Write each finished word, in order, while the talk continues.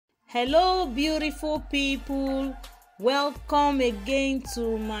Hello beautiful people, welcome again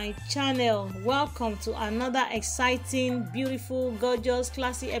to my channel. Welcome to another exciting, beautiful, gorgeous,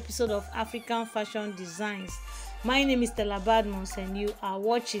 classy episode of African Fashion Designs. My name is Stella Badmus and you are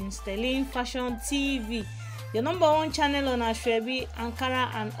watching Stella Fashion TV, your number one channel on Asoebi, Ankara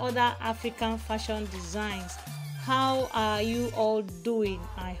and other African fashion designs. How are you all doing?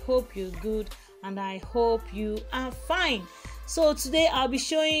 I hope you're good and I hope you are fine. So today I'll be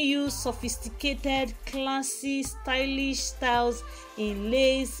showing you sophisticated, classy, stylish styles in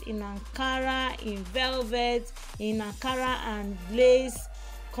lace, in Ankara, in velvet, in Ankara and lace,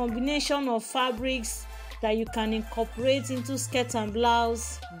 combination of fabrics that you can incorporate into skirt and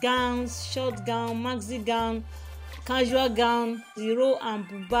blouse, gowns, short gown, maxi gown, casual gown, zero and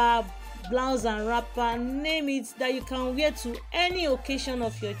buba, blouse and wrapper, name it, that you can wear to any occasion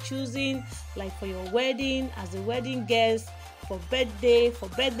of your choosing, like for your wedding, as a wedding guest, for birthday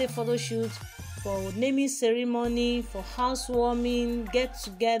photo shoot, for naming ceremony, for housewarming, get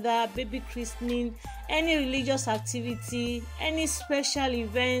together, baby christening, any religious activity, any special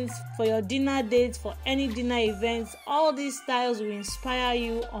events, for your dinner date, for any dinner events. All these styles will inspire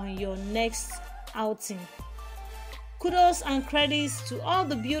you on your next outing. Kudos and credits to all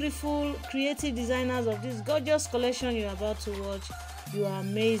the beautiful creative designers of this gorgeous collection you're about to watch. You are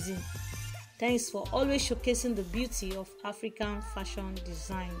amazing. Thanks for always showcasing the beauty of African fashion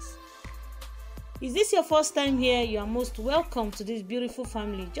designs. Is this your first time here? You are most welcome to this beautiful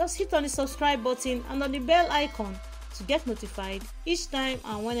family. Just hit on the subscribe button and on the bell icon to get notified each time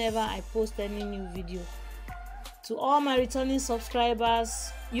and whenever I post any new video. To all my returning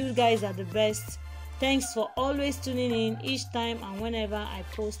subscribers, you guys are the best. Thanks for always tuning in each time and whenever I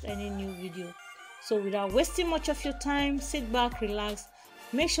post any new video. So without wasting much of your time, sit back, relax.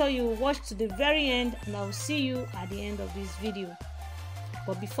 Make sure you watch to the very end and I will see you at the end of this video.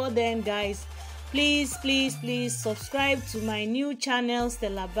 But before then, guys, please subscribe to my new channel,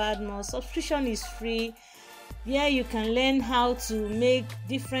 Stella Badmus. Subscription is free. Here you can learn how to make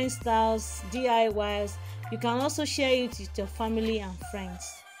different styles, DIYs. You can also share it with your family and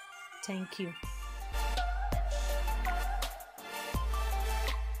friends. Thank you.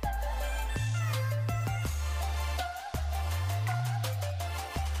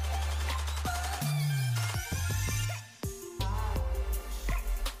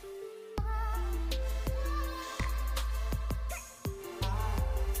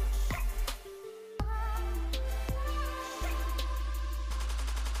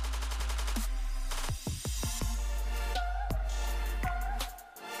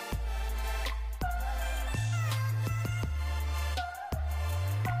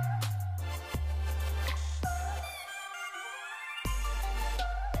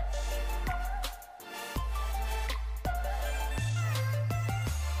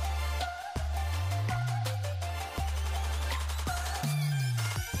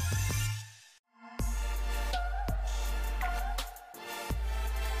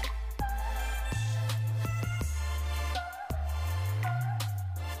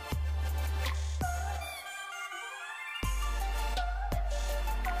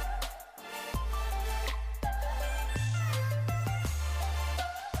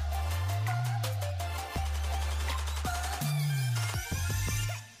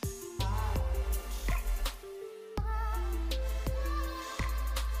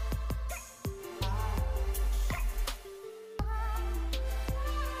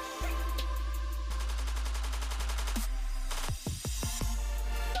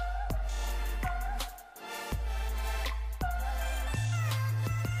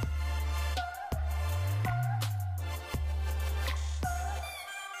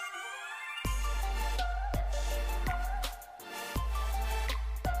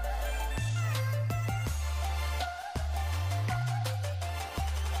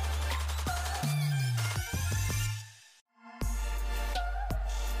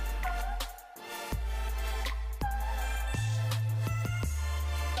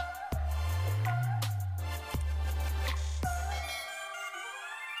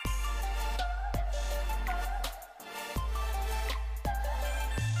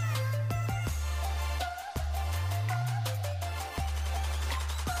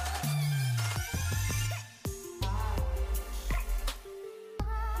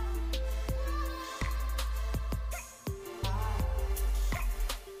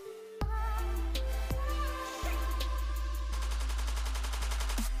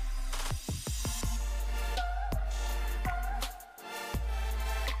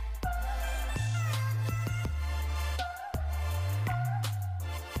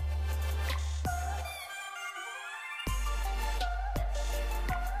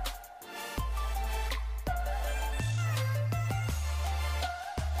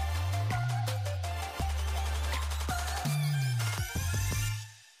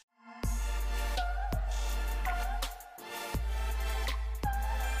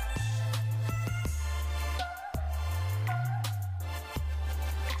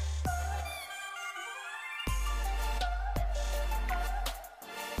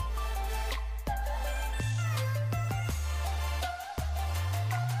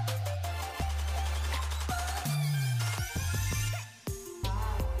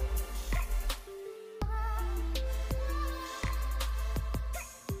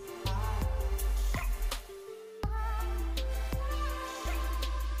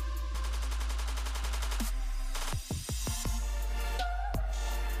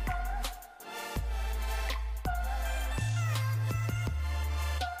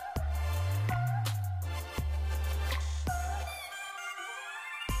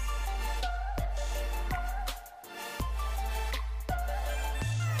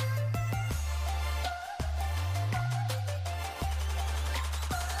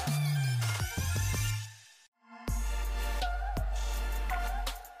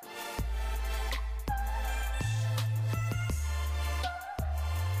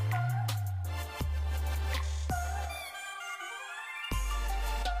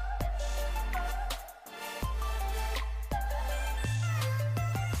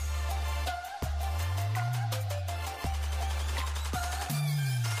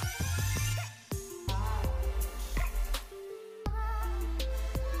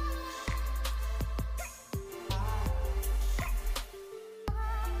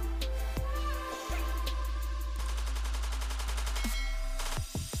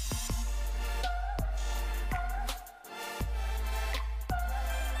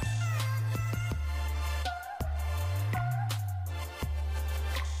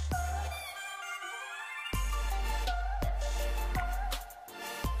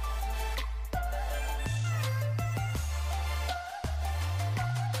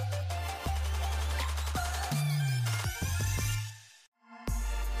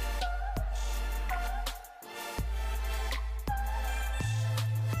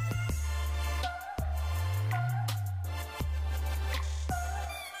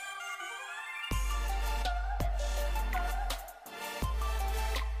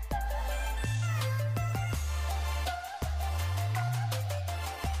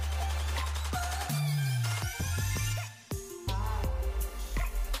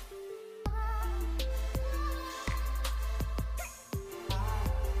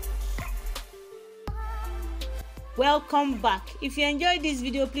 welcome back. If you enjoyed this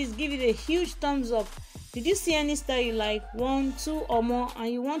video, please give it a huge thumbs up. Did you see any style you like, 1, 2 or more,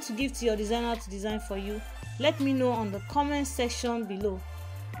 and you want to give to your designer to design for you? Let me know on the comment section below.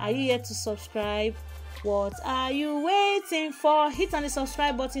 Are you yet to subscribe? What are you waiting for? Hit on the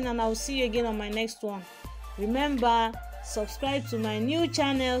subscribe button and I will see you again on my next one. Remember, subscribe to my new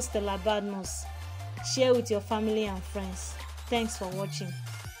channel, Stella Badmus. Share with your family and friends. Thanks for watching.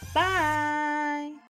 Bye.